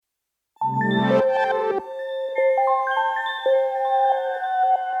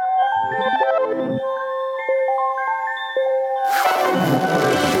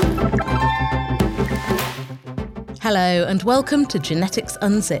Hello and welcome to Genetics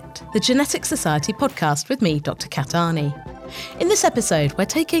Unzipped, the Genetics Society podcast with me, Dr. Katani. In this episode, we're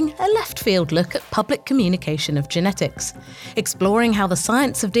taking a left-field look at public communication of genetics, exploring how the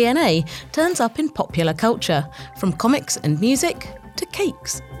science of DNA turns up in popular culture, from comics and music to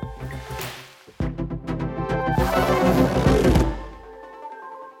cakes.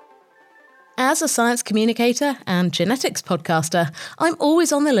 As a science communicator and genetics podcaster, I'm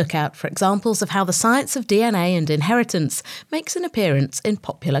always on the lookout for examples of how the science of DNA and inheritance makes an appearance in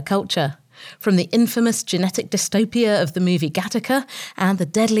popular culture. From the infamous genetic dystopia of the movie Gattaca and the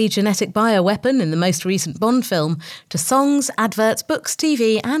deadly genetic bioweapon in the most recent Bond film, to songs, adverts, books,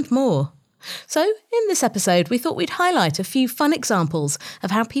 TV and more. So, in this episode, we thought we'd highlight a few fun examples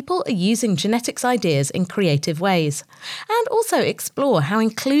of how people are using genetics ideas in creative ways, and also explore how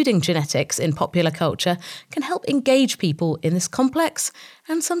including genetics in popular culture can help engage people in this complex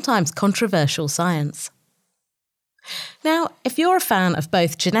and sometimes controversial science. Now, if you're a fan of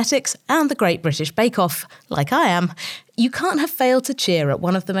both genetics and the Great British Bake Off, like I am, you can't have failed to cheer at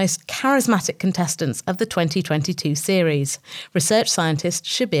one of the most charismatic contestants of the 2022 series, research scientist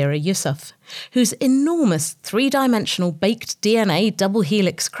Shabira Yusuf, whose enormous three-dimensional baked DNA double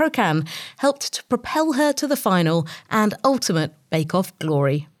helix crocan helped to propel her to the final and ultimate Bake Off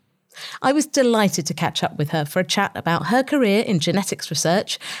glory. I was delighted to catch up with her for a chat about her career in genetics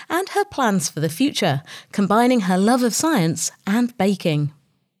research and her plans for the future, combining her love of science and baking.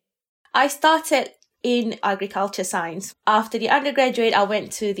 I started in agriculture science. After the undergraduate, I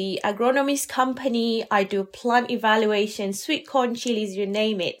went to the agronomist company. I do plant evaluation, sweet corn, chilies, you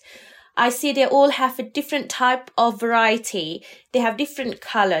name it. I see they all have a different type of variety. They have different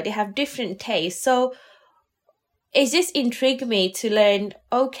color. They have different taste. So it just intrigued me to learn,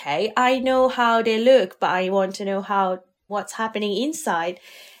 okay, I know how they look, but I want to know what's happening inside.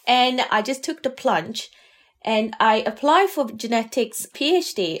 And I just took the plunge and I applied for genetics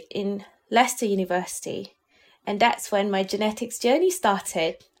PhD in Leicester University. And that's when my genetics journey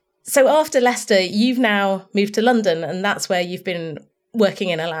started. So after Leicester, you've now moved to London and that's where you've been working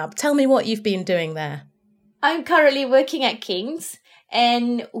in a lab. Tell me what you've been doing there. I'm currently working at King's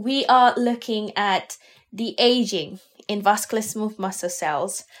and we are looking at the aging in vascular smooth muscle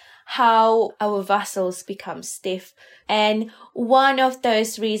cells, how our vessels become stiff. And one of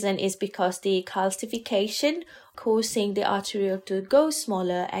those reasons is because the calcification causing the arteriole to go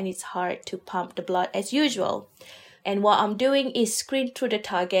smaller and it's hard to pump the blood as usual. And what I'm doing is screen through the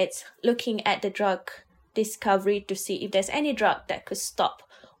targets, looking at the drug discovery to see if there's any drug that could stop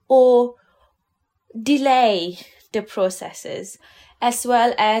or delay the processes, as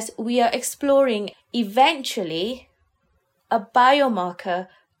well as we are exploring eventually a biomarker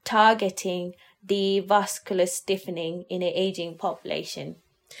targeting the vascular stiffening in an aging population.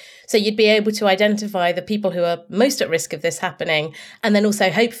 So you'd be able to identify the people who are most at risk of this happening, and then also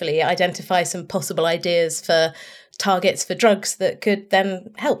hopefully identify some possible ideas for targets for drugs that could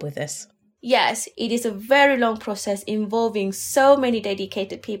then help with this. Yes, it is a very long process involving so many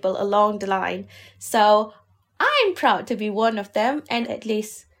dedicated people along the line. So I'm proud to be one of them, and at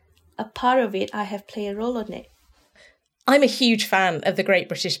least a part of it, I have played a role on it. I'm a huge fan of the Great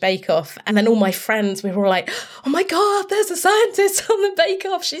British Bake Off, and then all my friends, we were all like, oh my God, there's a scientist on the Bake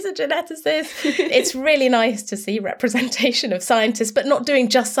Off, she's a geneticist. It's really nice to see representation of scientists, but not doing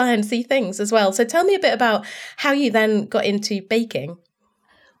just sciencey things as well. So tell me a bit about how you then got into baking.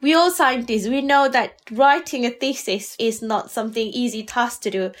 We all scientists, we know that writing a thesis is not something easy task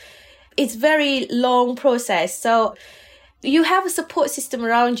to do. It's very long process. So you have a support system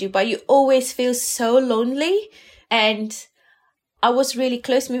around you, but you always feel so lonely. And I was really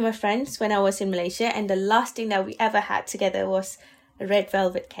close with my friends when I was in Malaysia. And the last thing that we ever had together was a red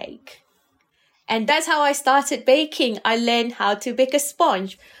velvet cake. And that's how I started baking. I learned how to bake a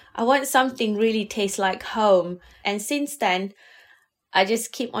sponge. I want something really taste like home. And since then, I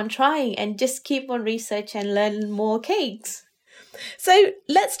just keep on trying and just keep on research and learn more cakes. So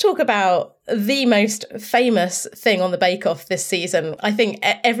let's talk about the most famous thing on the Bake Off this season. I think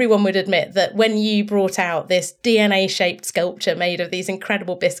everyone would admit that when you brought out this DNA-shaped sculpture made of these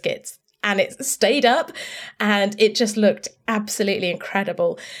incredible biscuits, and it stayed up and it just looked absolutely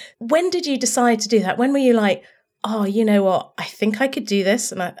incredible. When did you decide to do that? When were you like, oh, you know what, I think I could do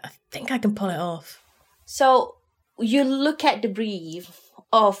this and I think I can pull it off? So you look at the brief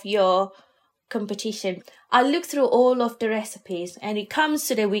of your competition. I look through all of the recipes and it comes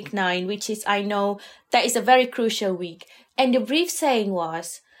to the week 9, which is, I know that is a very crucial week. And the brief saying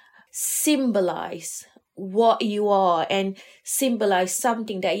was, symbolize what you are and symbolize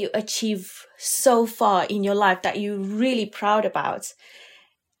something that you achieve so far in your life that you're really proud about.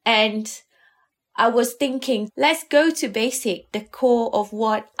 And I was thinking, let's go to basic, the core of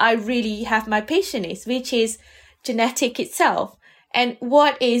what I really have my passion is, which is genetic itself. And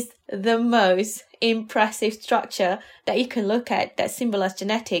what is the most impressive structure that you can look at that symbolizes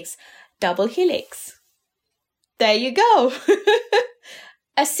genetics? Double helix. There you go.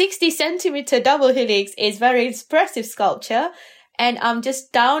 A 60 centimeter double helix is very impressive sculpture, and I'm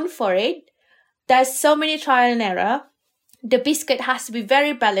just down for it. There's so many trial and error. The biscuit has to be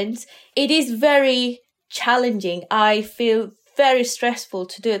very balanced. It is very challenging. I feel very stressful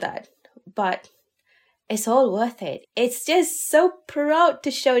to do that, but it's all worth it. It's just so proud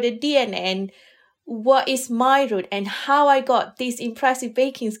to show the DNA and what is my root and how I got this impressive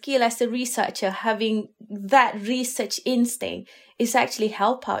baking skill as a researcher. Having that research instinct is actually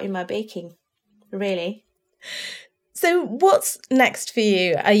help out in my baking, really. So what's next for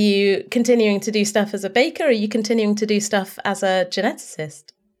you? Are you continuing to do stuff as a baker? Or are you continuing to do stuff as a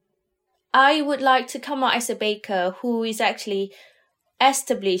geneticist? I would like to come out as a baker who is actually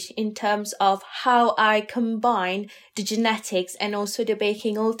established in terms of how I combine the genetics and also the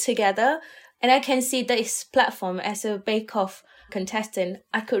baking all together. And I can see this platform as a bake-off contestant,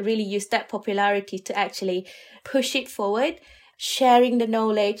 I could really use that popularity to actually push it forward, sharing the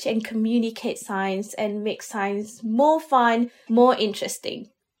knowledge and communicate science and make science more fun, more interesting.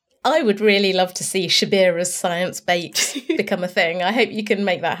 I would really love to see Shabira's Science Bakes become a thing. I hope you can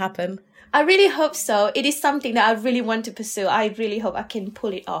make that happen. I really hope so. It is something that I really want to pursue. I really hope I can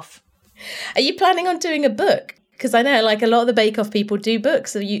pull it off. Are you planning on doing a book? Because I know like a lot of the bake-off people do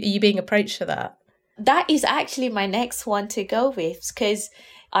books. Are you being approached for that? That is actually my next one to go with, because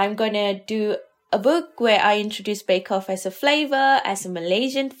I'm going to do a book where I introduce bake-off as a flavour, as a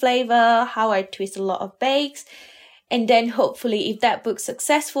Malaysian flavour, how I twist a lot of bakes. And then hopefully if that book's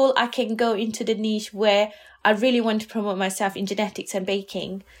successful, I can go into the niche where I really want to promote myself in genetics and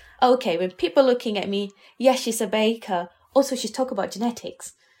baking. Okay, when people are looking at me, yes, she's a baker. Also, she's talking about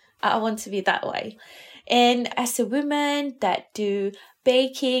genetics. I want to be that way. And as a woman that do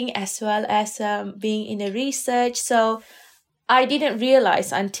baking as well as being in a research. So I didn't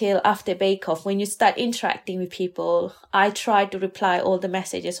realize until after Bake Off, when you start interacting with people, I try to reply all the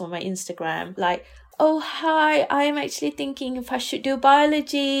messages on my Instagram like, oh, hi, I'm actually thinking if I should do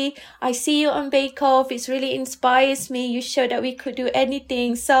biology. I see you on Bake Off. It really inspires me. You show that we could do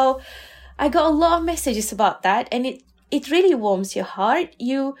anything. So I got a lot of messages about that. And it really warms your heart.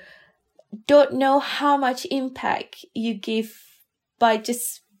 You don't know how much impact you give by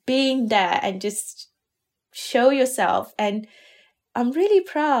just being there and just show yourself. And I'm really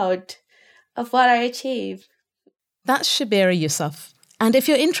proud of what I achieved. That's Shabira Yusuf. And if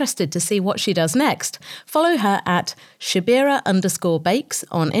you're interested to see what she does next, follow her at Shabira_bakes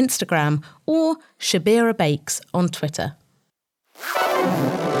on Instagram or Shabira Bakes on Twitter.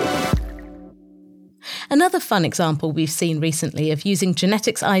 Another fun example we've seen recently of using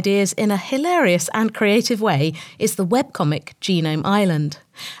genetics ideas in a hilarious and creative way is the webcomic Genome Island,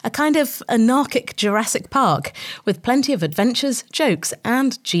 a kind of anarchic Jurassic Park with plenty of adventures, jokes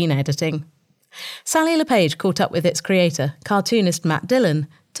and gene editing. Sally LePage caught up with its creator, cartoonist Matt Dillon,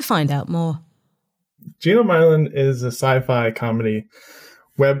 to find out more. Genome Island is a sci-fi comedy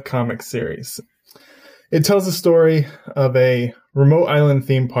webcomic series. It tells the story of a remote island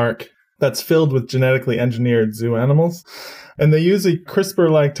theme park that's filled with genetically engineered zoo animals. And they use a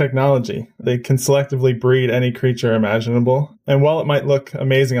CRISPR-like technology. They can selectively breed any creature imaginable. And while it might look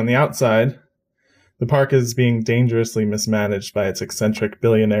amazing on the outside, the park is being dangerously mismanaged by its eccentric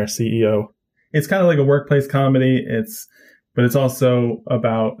billionaire CEO. It's kind of like a workplace comedy, but it's also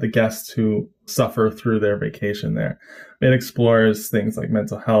about the guests who suffer through their vacation there. It explores things like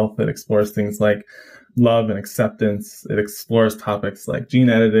mental health. It explores things like love and acceptance. It explores topics like gene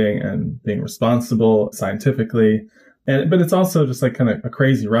editing and being responsible scientifically. But it's also just like kind of a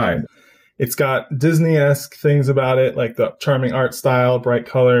crazy ride. It's got Disney-esque things about it, like the charming art style, bright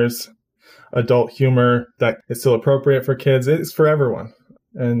colors, adult humor that is still appropriate for kids. It's for everyone.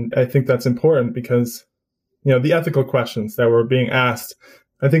 And I think that's important because, the ethical questions that were being asked,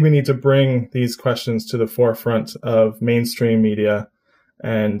 I think we need to bring these questions to the forefront of mainstream media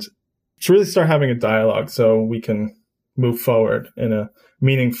and to really start having a dialogue so we can move forward in a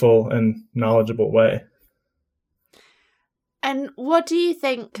meaningful and knowledgeable way. And what do you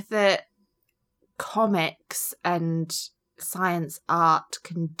think that comics and science art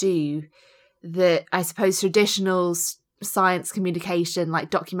can do that I suppose traditional science communication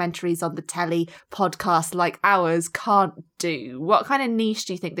like documentaries on the telly, podcasts like ours can't do? What kind of niche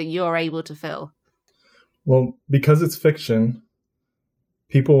do you think that you're able to fill? Well, because it's fiction,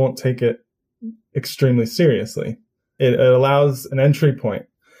 people won't take it extremely seriously. It allows an entry point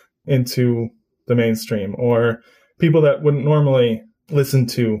into the mainstream, or people that wouldn't normally listen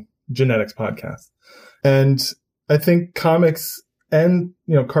to genetics podcasts. And I think comics and,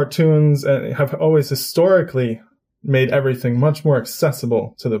 cartoons have always historically made everything much more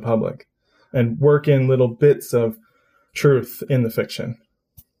accessible to the public and work in little bits of truth in the fiction.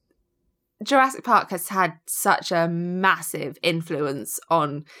 Jurassic Park has had such a massive influence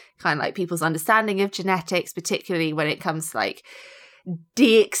on kind of like people's understanding of genetics, particularly when it comes to like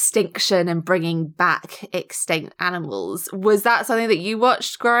de-extinction and bringing back extinct animals. Was that something that you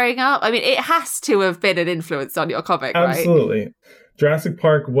watched growing up? I mean, it has to have been an influence on your comic, right? Absolutely. Jurassic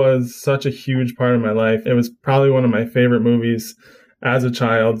Park was such a huge part of my life. It was probably one of my favorite movies as a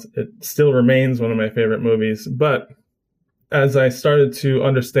child. It still remains one of my favorite movies. But as I started to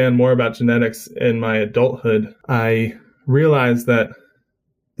understand more about genetics in my adulthood, I realized that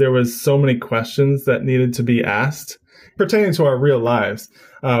there was so many questions that needed to be asked pertaining to our real lives,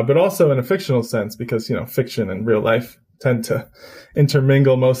 but also in a fictional sense, because, fiction and real life tend to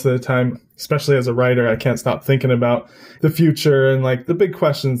intermingle most of the time. Especially as a writer, I can't stop thinking about the future and like the big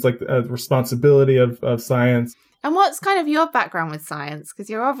questions, like the responsibility of science. And what's kind of your background with science? Because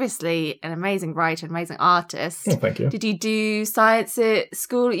you're obviously an amazing writer, an amazing artist. Oh, thank you. Did you do science at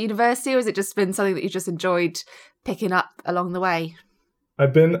school, at university, or has it just been something that you just enjoyed picking up along the way?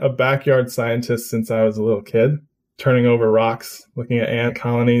 I've been a backyard scientist since I was a little kid, turning over rocks, looking at ant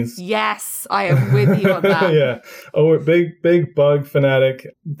colonies. Yes, I am with you on that. Yeah. Oh, big bug fanatic.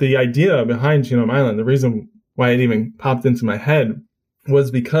 The idea behind Genome Island, the reason why it even popped into my head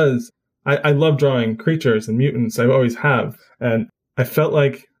was because I love drawing creatures and mutants. I always have. And I felt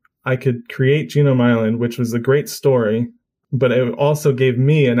like I could create Genome Island, which was a great story, but it also gave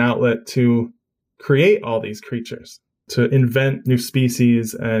me an outlet to create all these creatures, to invent new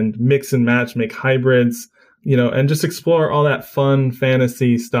species and mix and match, make hybrids, and just explore all that fun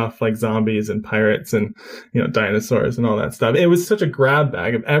fantasy stuff like zombies and pirates and, dinosaurs and all that stuff. It was such a grab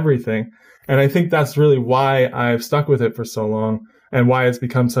bag of everything. And I think that's really why I've stuck with it for so long and why it's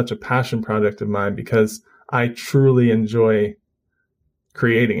become such a passion project of mine, because I truly enjoy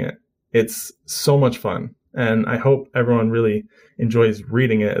creating it. It's so much fun. And I hope everyone really enjoys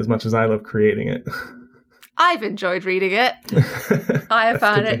reading it as much as I love creating it. I've enjoyed reading it. I have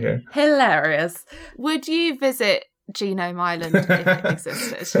found it hilarious. Would you visit Genome Island if it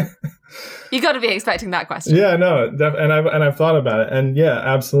existed? You got to be expecting that question. Yeah, no, and I've thought about it, and yeah,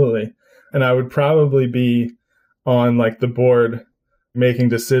 absolutely. And I would probably be on like the board making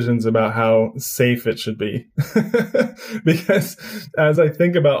decisions about how safe it should be, because as I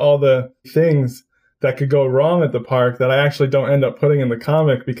think about all the things that could go wrong at the park that I actually don't end up putting in the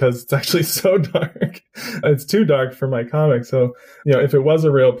comic because it's actually so dark. It's too dark for my comic. So, if it was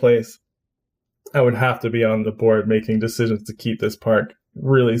a real place, I would have to be on the board making decisions to keep this park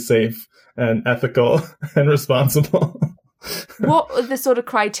really safe and ethical and responsible. What are the sort of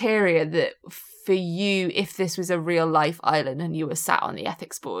criteria that for you, if this was a real life island and you were sat on the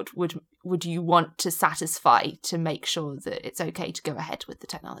ethics board, would you want to satisfy to make sure that it's okay to go ahead with the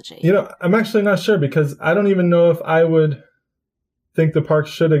technology? I'm actually not sure, because I don't even know if I would think the park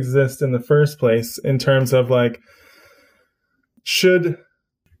should exist in the first place, in terms of like, should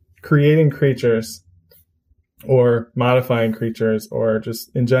creating creatures or modifying creatures, or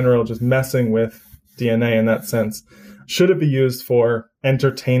just in general, just messing with DNA in that sense, should it be used for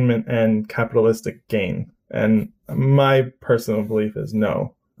entertainment and capitalistic gain? And my personal belief is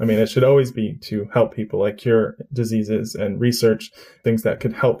no. I mean, it should always be to help people, like cure diseases and research things that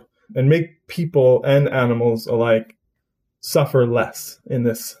could help and make people and animals alike suffer less in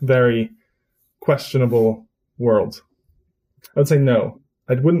this very questionable world. I would say no.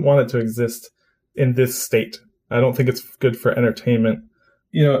 I wouldn't want it to exist in this state. I don't think it's good for entertainment.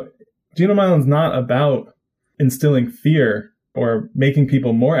 Genome Island's not about instilling fear or making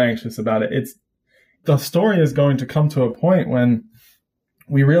people more anxious about it. The story is going to come to a point when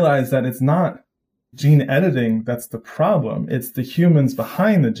we realize that it's not gene editing that's the problem. It's the humans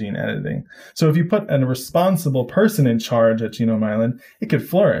behind the gene editing. So if you put a responsible person in charge at Genome Island, it could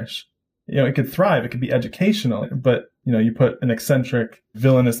flourish. It could thrive. It could be educational. But, you put an eccentric,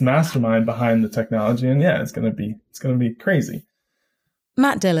 villainous mastermind behind the technology, and yeah, it's going to be crazy.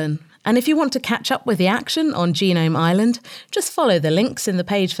 Matt Dillon. And if you want to catch up with the action on Genome Island, just follow the links in the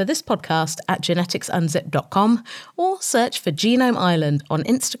page for this podcast at geneticsunzip.com, or search for Genome Island on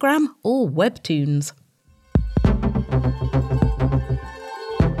Instagram or Webtoons.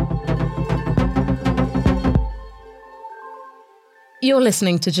 You're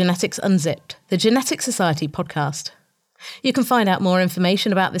listening to Genetics Unzipped, the Genetic Society podcast. You can find out more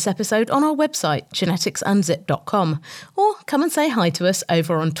information about this episode on our website, geneticsunzip.com, or come and say hi to us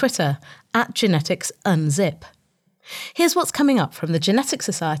over on Twitter at Genetics Unzip. Here's what's coming up from the Genetics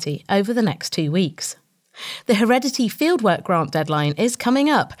Society over the next 2 weeks. The Heredity Fieldwork Grant deadline is coming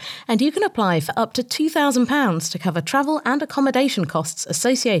up, and you can apply for up to £2,000 to cover travel and accommodation costs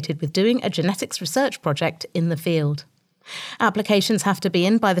associated with doing a genetics research project in the field. Applications have to be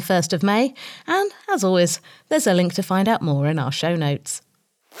in by the 1st of May, and, as always, there's a link to find out more in our show notes.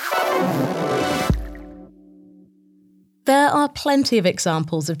 There are plenty of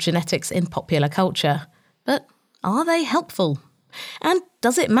examples of genetics in popular culture, but are they helpful? And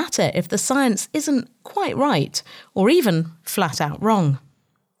does it matter if the science isn't quite right, or even flat out wrong?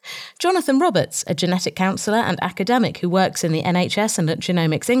 Jonathan Roberts, a genetic counsellor and academic who works in the NHS and at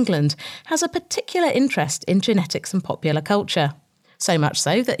Genomics England, has a particular interest in genetics and popular culture. So much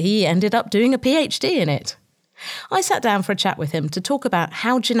so that he ended up doing a PhD in it. I sat down for a chat with him to talk about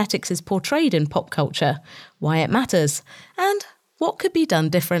how genetics is portrayed in pop culture, why it matters, and what could be done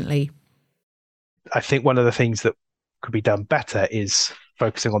differently. I think one of the things that could be done better is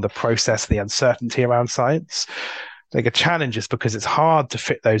focusing on the process, the uncertainty around science. I think a challenge is because it's hard to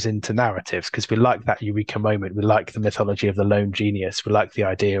fit those into narratives, because we like that eureka moment. We like the mythology of the lone genius. We like the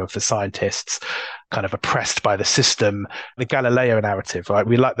idea of the scientists kind of oppressed by the system, the Galileo narrative, right?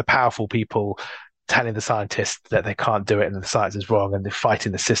 We like the powerful people telling the scientists that they can't do it and the science is wrong and they're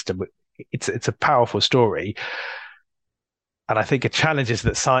fighting the system. It's a powerful story. And I think a challenge is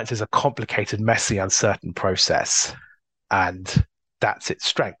that science is a complicated, messy, uncertain process. And that's its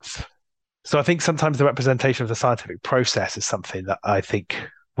strength. So I think sometimes the representation of the scientific process is something that I think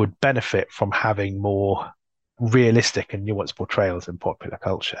would benefit from having more realistic and nuanced portrayals in popular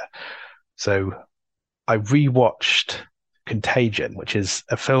culture. So I rewatched Contagion, which is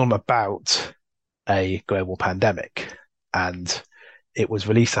a film about a global pandemic. And it was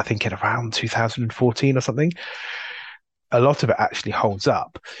released, I think, in around 2014 or something. A lot of it actually holds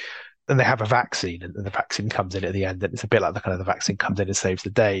up. And they have a vaccine, and the vaccine comes in at the end, and it's a bit like the vaccine comes in and saves the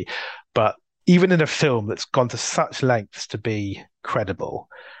day. But even in a film that's gone to such lengths to be credible,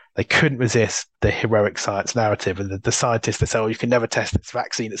 they couldn't resist the heroic science narrative. And the scientists, they say, oh, you can never test this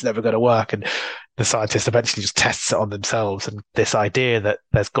vaccine, it's never going to work. And the scientist eventually just tests it on themselves. And this idea that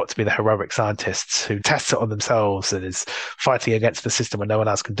there's got to be the heroic scientists who test it on themselves and is fighting against the system when no one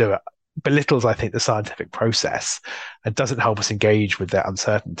else can do it, belittles, I think, the scientific process and doesn't help us engage with that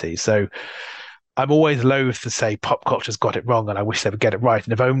uncertainty. So I'm always loath to say pop culture's got it wrong and I wish they would get it right.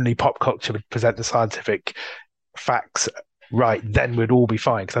 And if only pop culture would present the scientific facts right, then we'd all be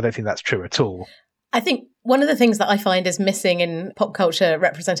fine, because I don't think that's true at all. I think one of the things that I find is missing in pop culture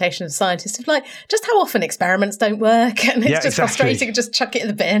representation of scientists is like just how often experiments don't work, and it's just frustrating. Just chuck it in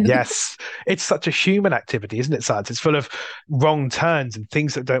the bin. Yes, it's such a human activity, isn't it? Science. It's full of wrong turns and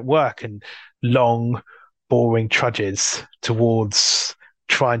things that don't work, and long, boring trudges towards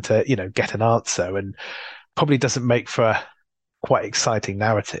trying to, get an answer, and probably doesn't make for quite exciting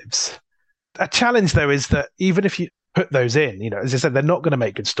narratives. A challenge, though, is that even if you put those in, as I said, they're not going to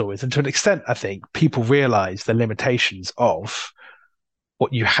make good stories. And to an extent, I think people realize the limitations of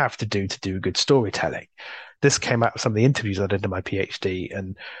what you have to do good storytelling. This came out of some of the interviews I did in my PhD.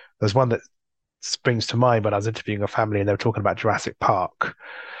 And there's one that springs to mind when I was interviewing a family and they were talking about Jurassic Park.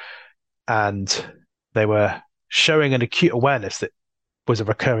 And they were showing an acute awareness that was a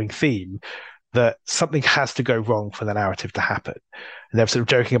recurring theme, that something has to go wrong for the narrative to happen. And they were sort of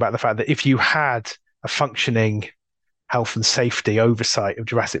joking about the fact that if you had a functioning health and safety oversight of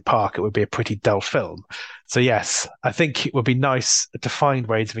Jurassic Park, it would be a pretty dull film. So yes, I think it would be nice to find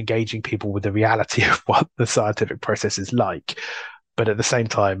ways of engaging people with the reality of what the scientific process is like. But at the same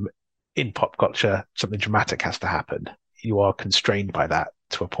time, in pop culture, something dramatic has to happen. You are constrained by that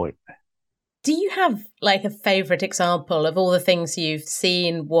to a point. Do you have like a favourite example of all the things you've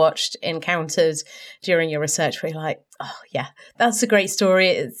seen, watched, encountered during your research where you're like, oh yeah, that's a great story.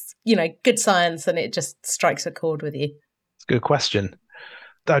 It's, good science and it just strikes a chord with you? It's a good question.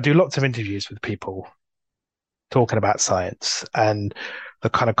 I do lots of interviews with people talking about science, and the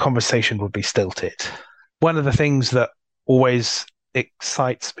kind of conversation would be stilted. One of the things that always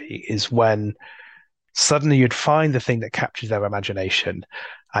excites me is when suddenly you'd find the thing that captures their imagination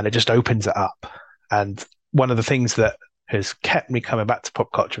and it just opens it up. And one of the things that has kept me coming back to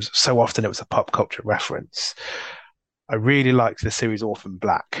pop culture is so often it was a pop culture reference. I really liked the series Orphan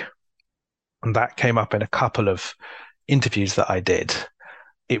Black, and that came up in a couple of interviews that I did.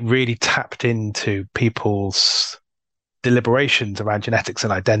 It really tapped into people's deliberations around genetics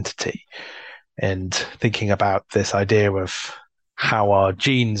and identity, and thinking about this idea of how our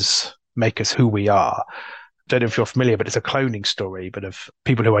genes make us who we are. I don't know if you're familiar, but it's a cloning story, but of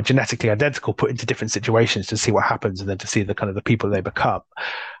people who are genetically identical put into different situations to see what happens and then to see the kind of the people they become.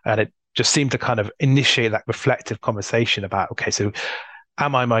 And it just seemed to kind of initiate that reflective conversation about, okay, so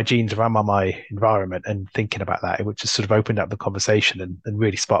am I my genes or am I my environment? And thinking about that, it would just sort of opened up the conversation and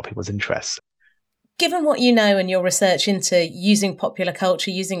really spark people's interest. Given what you know and your research into using popular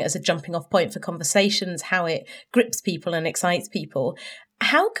culture, using it as a jumping off point for conversations, how it grips people and excites people,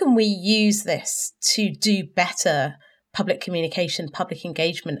 how can we use this to do better public communication, public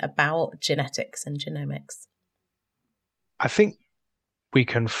engagement about genetics and genomics? I think we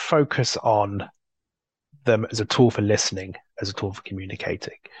can focus on them as a tool for listening, as a tool for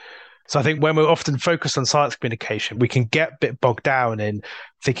communicating. So I think when we're often focused on science communication, we can get a bit bogged down in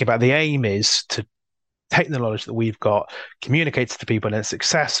thinking about the aim is to take the knowledge that we've got, communicate it to people, and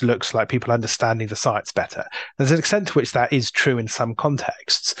success looks like people understanding the science better. There's an extent to which that is true in some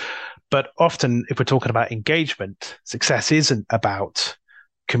contexts. But often, if we're talking about engagement, success isn't about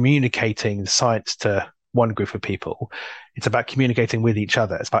communicating science to one group of people. It's about communicating with each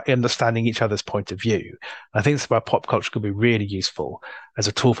other. It's about understanding each other's point of view. I think it's where pop culture could be really useful as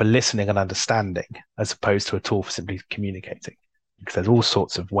a tool for listening and understanding, as opposed to a tool for simply communicating. Because there's all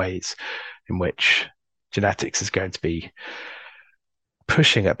sorts of ways in which genetics is going to be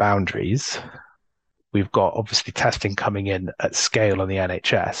pushing at boundaries. We've got obviously testing coming in at scale on the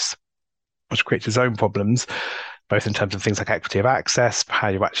NHS, which creates its own problems, both in terms of things like equity of access, how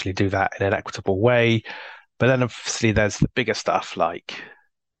you actually do that in an equitable way. But then obviously there's the bigger stuff like,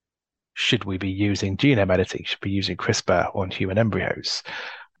 should we be using genome editing? Should we be using CRISPR on human embryos?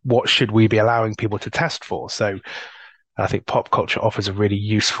 What should we be allowing people to test for? So I think pop culture offers a really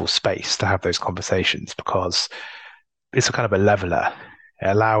useful space to have those conversations because it's a kind of a leveler. It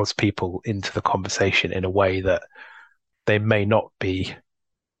allows people into the conversation in a way that they may not be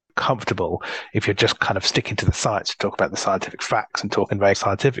comfortable if you're just kind of sticking to the science to talk about the scientific facts and talk in very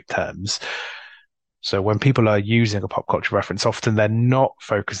scientific terms. So when people are using a pop culture reference, often they're not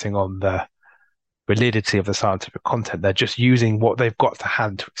focusing on the validity of the scientific content. They're just using what they've got to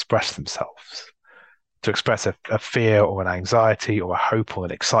hand to express themselves, to express a fear or an anxiety or a hope or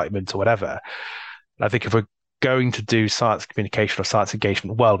an excitement or whatever. And I think if we're going to do science communication or science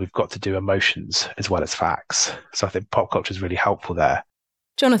engagement well, we've got to do emotions as well as facts. So I think pop culture is really helpful there.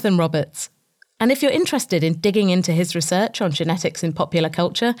 Jonathan Roberts. And if you're interested in digging into his research on genetics in popular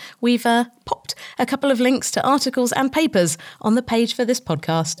culture, we've popped a couple of links to articles and papers on the page for this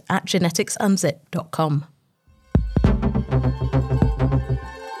podcast at geneticsunzip.com.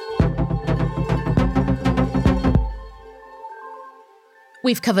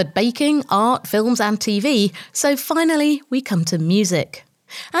 We've covered baking, art, films and TV, so finally we come to music.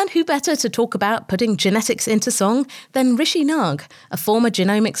 And who better to talk about putting genetics into song than Rishi Nag, a former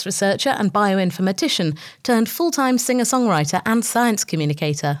genomics researcher and bioinformatician turned full-time singer-songwriter and science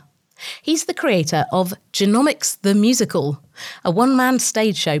communicator. He's the creator of Genomics the Musical, a one-man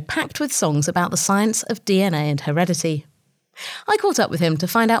stage show packed with songs about the science of DNA and heredity. I caught up with him to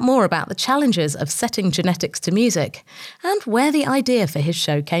find out more about the challenges of setting genetics to music and where the idea for his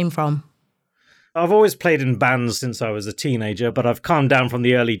show came from. I've always played in bands since I was a teenager, but I've calmed down from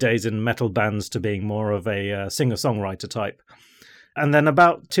the early days in metal bands to being more of a singer-songwriter type. And then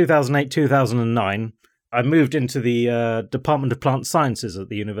about 2008, 2009, I moved into the Department of Plant Sciences at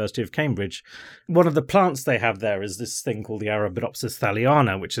the University of Cambridge. One of the plants they have there is this thing called the Arabidopsis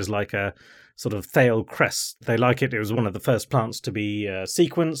thaliana, which is like a sort of thale cress. They like it. It was one of the first plants to be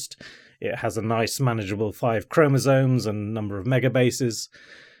sequenced. It has a nice, manageable 5 chromosomes and a number of megabases.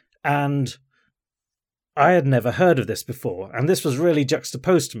 And I had never heard of this before, and this was really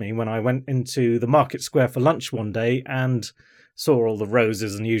juxtaposed to me when I went into the market square for lunch one day and saw all the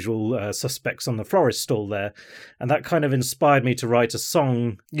roses and usual suspects on the florist stall there, and that kind of inspired me to write a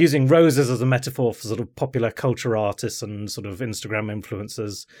song using roses as a metaphor for sort of popular culture artists and sort of Instagram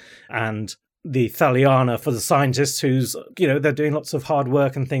influencers, and the Thaliana for the scientists who's, they're doing lots of hard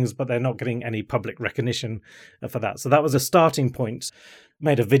work and things, but they're not getting any public recognition for that. So that was a starting point.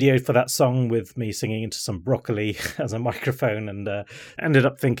 Made a video for that song with me singing into some broccoli as a microphone, and ended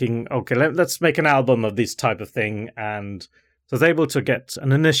up thinking, okay, let's make an album of this type of thing. And so I was able to get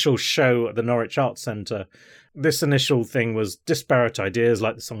an initial show at the Norwich Arts Centre. This initial thing was disparate ideas,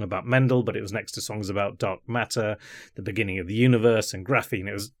 like the song about Mendel, but it was next to songs about dark matter, the beginning of the universe, and graphene.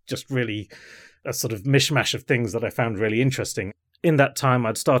 It was just really a sort of mishmash of things that I found really interesting. In that time,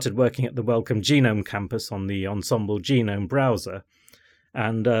 I'd started working at the Wellcome Genome campus on the Ensemble Genome browser.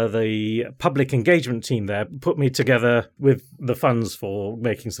 And the public engagement team there put me together with the funds for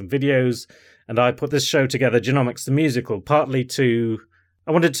making some videos. And I put this show together, Genomics the Musical, partly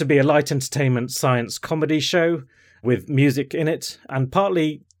I wanted it to be a light entertainment science comedy show with music in it, and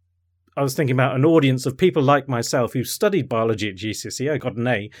partly I was thinking about an audience of people like myself who studied biology at GCSE. I got an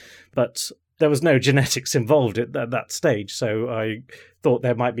A, but there was no genetics involved at that stage. So I thought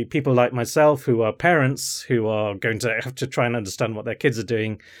there might be people like myself who are parents who are going to have to try and understand what their kids are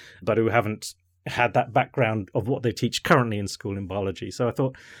doing, but who haven't had that background of what they teach currently in school in biology. So I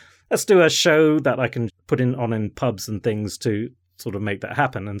thought, let's do a show that I can put on in pubs and things to sort of make that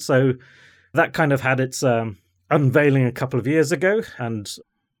happen. And so that kind of had its unveiling a couple of years ago. And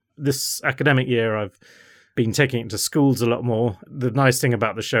this academic year, I've been taking it to schools a lot more. The nice thing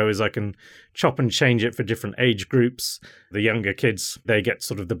about the show is I can chop and change it for different age groups. The younger kids, they get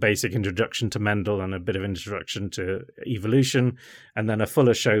sort of the basic introduction to Mendel and a bit of introduction to evolution, and then a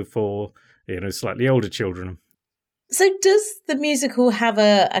fuller show for, slightly older children. So does the musical have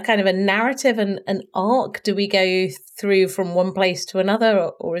a kind of a narrative and an arc? Do we go through from one place to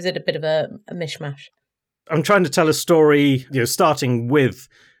another, or is it a bit of a mishmash? I'm trying to tell a story, starting with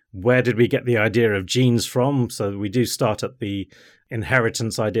where did we get the idea of genes from? So we do start at the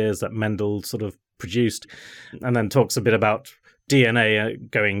inheritance ideas that Mendel sort of produced, and then talks a bit about DNA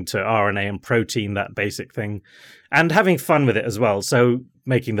going to RNA and protein, that basic thing, and having fun with it as well. So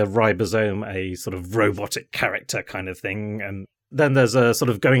making the ribosome a sort of robotic character kind of thing. And then there's a sort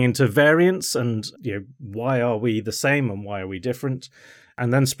of going into variants and, why are we the same and why are we different?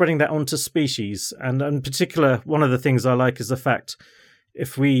 And then spreading that onto species. And in particular, one of the things I like is the fact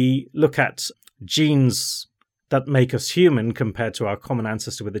if we look at genes that make us human compared to our common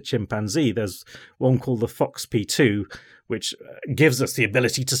ancestor with the chimpanzee, there's one called the FOXP2, which gives us the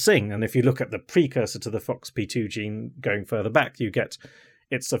ability to sing. And if you look at the precursor to the FOXP2 gene going further back, you get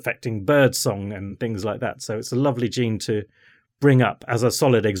it's affecting bird song and things like that. So it's a lovely gene to bring up as a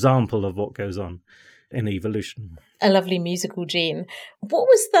solid example of what goes on in evolution. A lovely musical gene. What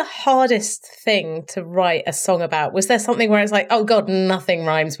was the hardest thing to write a song about? Was there something where it's like, oh God, nothing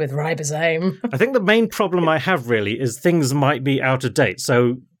rhymes with ribosome? I think the main problem I have really is things might be out of date.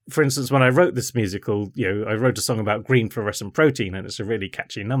 So, for instance, when I wrote this musical, I wrote a song about green fluorescent protein, and it's a really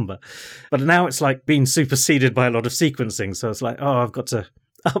catchy number. But now it's like being superseded by a lot of sequencing. So it's like, oh, I've got to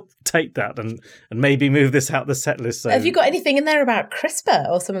update that and maybe move this out the set list. So, have you got anything in there about CRISPR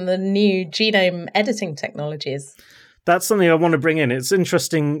or some of the new genome editing technologies? That's something I want to bring in. It's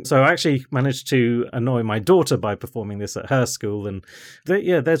interesting. So I actually managed to annoy my daughter by performing this at her school. And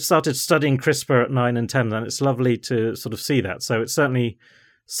they started studying CRISPR at 9 and 10, and it's lovely to sort of see that. So it's certainly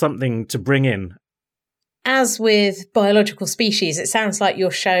something to bring in. As with biological species, it sounds like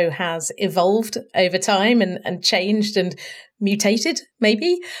your show has evolved over time and changed and mutated,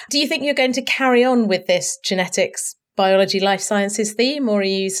 maybe. Do you think you're going to carry on with this genetics, biology, life sciences theme, or are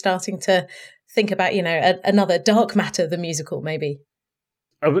you starting to think about, another dark matter, the musical, maybe?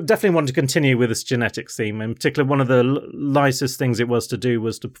 I would definitely want to continue with this genetics theme. In particular, one of the nicest things it was to do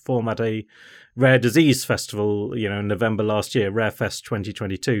was to perform at a rare disease festival, in November last year, Rare Fest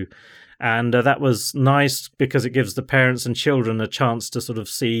 2022. And that was nice because it gives the parents and children a chance to sort of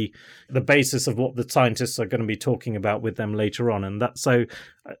see the basis of what the scientists are going to be talking about with them later on. And so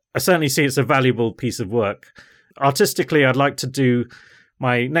I certainly see it's a valuable piece of work. Artistically, I'd like to do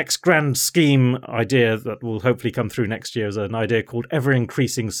my next grand scheme idea that will hopefully come through next year is an idea called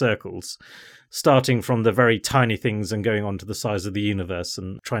ever-increasing circles, starting from the very tiny things and going on to the size of the universe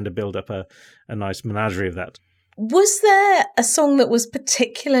and trying to build up a nice menagerie of that. Was there a song that was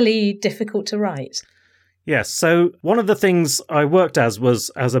particularly difficult to write? Yes. So one of the things I worked was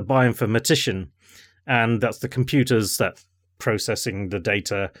as a bioinformatician, and that's the computers that processing the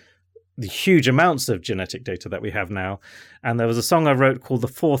data, the huge amounts of genetic data that we have now. And there was a song I wrote called The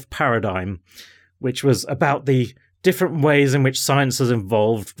Fourth Paradigm, which was about the different ways in which science has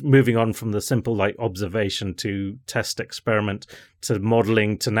evolved, moving on from the simple observation to test experiment to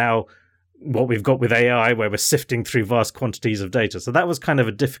modeling to now what we've got with AI, where we're sifting through vast quantities of data. So that was kind of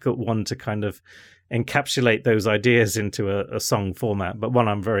a difficult one to kind of encapsulate those ideas into a song format, but one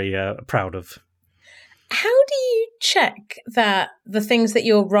I'm very proud of. How do you check that the things that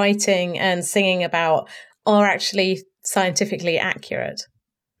you're writing and singing about are actually scientifically accurate?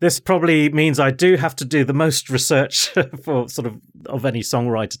 This probably means I do have to do the most research for sort of any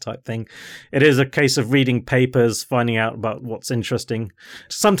songwriter type thing. It is a case of reading papers, finding out about what's interesting.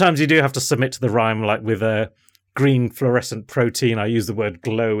 Sometimes you do have to submit to the rhyme, like with a green fluorescent protein. I use the word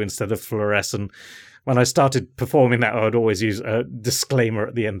glow instead of fluorescent. When I started performing that, I would always use a disclaimer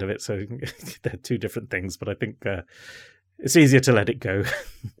at the end of it. So they're two different things, but I think it's easier to let it go.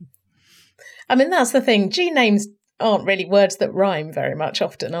 I mean, that's the thing. Gene names aren't really words that rhyme very much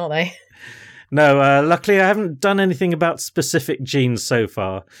often, are they? No, luckily I haven't done anything about specific genes so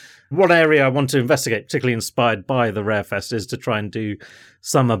far. One area I want to investigate, particularly inspired by the Rarefest, is to try and do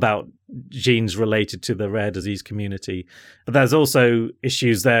some about genes related to the rare disease community. But there's also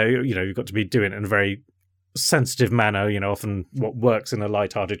issues there, you've got to be doing it in a very sensitive manner. Often what works in a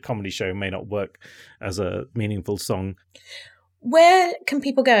light-hearted comedy show may not work as a meaningful song. Where can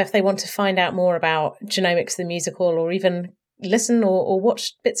people go if they want to find out more about Genomics the Musical, or even listen or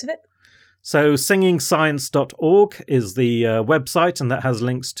watch bits of it? So singingscience.org is the website, and that has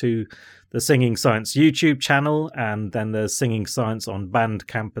links to the Singing Science YouTube channel, and then there's Singing Science on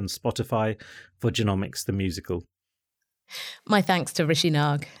Bandcamp and Spotify for Genomics the Musical. My thanks to Rishi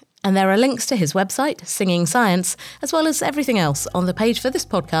Nag. And there are links to his website, Singing Science, as well as everything else on the page for this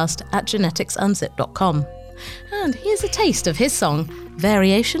podcast at geneticsunzip.com. And here's a taste of his song,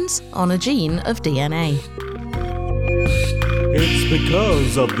 Variations on a Gene of DNA. It's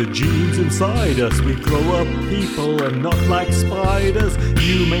because of the genes inside us we grow up people and not like spiders.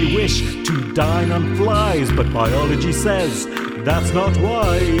 You may wish to dine on flies, but biology says that's not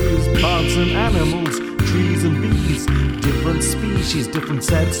wise. Plants and animals, trees and bees, different species, different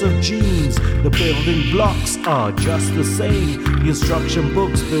sets of genes. The building blocks are just the same. The instruction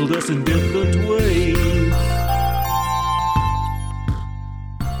books build us in different ways.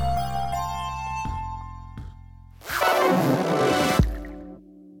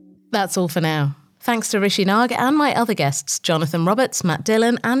 That's all for now. Thanks to Rishi Nag and my other guests, Jonathan Roberts, Matt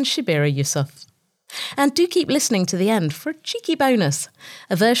Dillon and Shibira Yusuf. And do keep listening to the end for a cheeky bonus,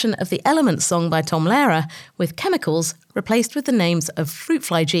 a version of the Elements song by Tom Lehrer with chemicals replaced with the names of fruit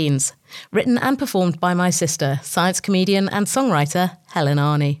fly genes, written and performed by my sister, science comedian and songwriter Helen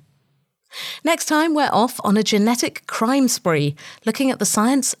Arney. Next time, we're off on a genetic crime spree, looking at the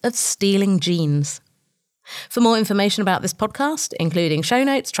science of stealing genes. For more information about this podcast, including show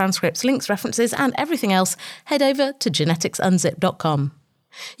notes, transcripts, links, references, and everything else, head over to geneticsunzip.com.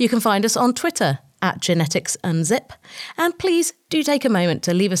 You can find us on Twitter at geneticsunzip, and please do take a moment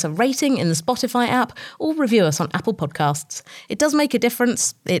to leave us a rating in the Spotify app or review us on Apple Podcasts. It does make a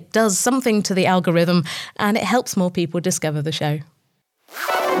difference, it does something to the algorithm, and it helps more people discover the show.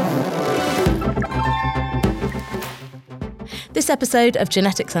 This episode of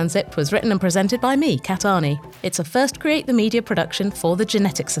Genetics Unzipped was written and presented by me, Kat Arney. It's a First Create the Media production for the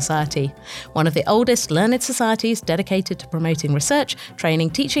Genetics Society, one of the oldest learned societies dedicated to promoting research,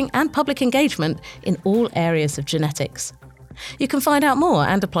 training, teaching and public engagement in all areas of genetics. You can find out more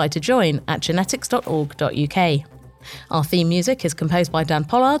and apply to join at genetics.org.uk. Our theme music is composed by Dan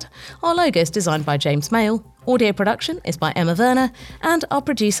Pollard, our logo is designed by James Mail, audio production is by Emma Werner, and our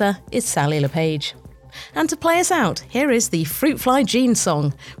producer is Sally LePage. And to play us out, here is the Fruit Fly Gene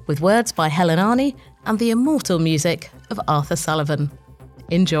song, with words by Helen Arney and the immortal music of Arthur Sullivan.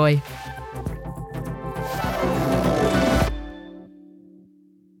 Enjoy.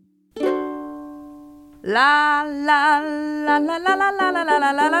 La la la la la la la la la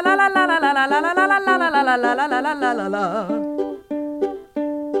la la la la la la la.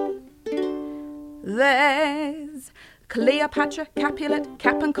 There's Cleopatra, Capulet,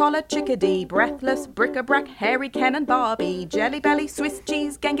 cap and collar, chickadee, breathless, bric-a-brac, hairy Ken and Barbie, jelly belly, Swiss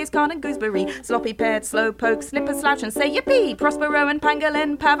cheese, Genghis Khan and gooseberry, sloppy paired, slow poke, snipper slouch and say yippee, Prospero and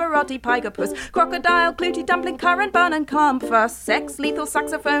Pangolin, Pavarotti, Pygopus, crocodile, Clutie, dumpling, currant, bun and compass, sex, lethal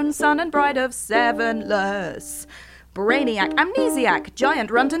saxophone, son and bride of sevenless. Brainiac, amnesiac,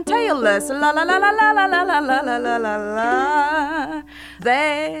 giant, runt and tailless, la la la la la la la la la la la la.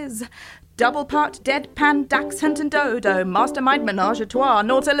 There's double part deadpan, dachshund and dodo, mastermind, menage a trois,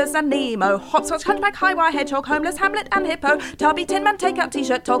 Nautilus and Nemo, hopscotch, hunchback, highwire, hedgehog, homeless, Hamlet and hippo, Tubby, Tin Man, takeout,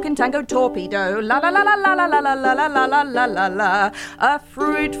 t-shirt, Tolkien, tango, torpedo, la la la la la la la la la la la la la la la. A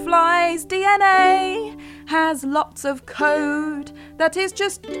fruit fly's DNA has lots of code that is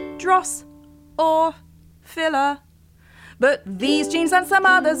just dross or filler. But these genes and some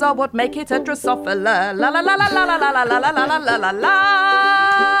others are what make it a Drosophila. La la la la la la la la la la la la la la.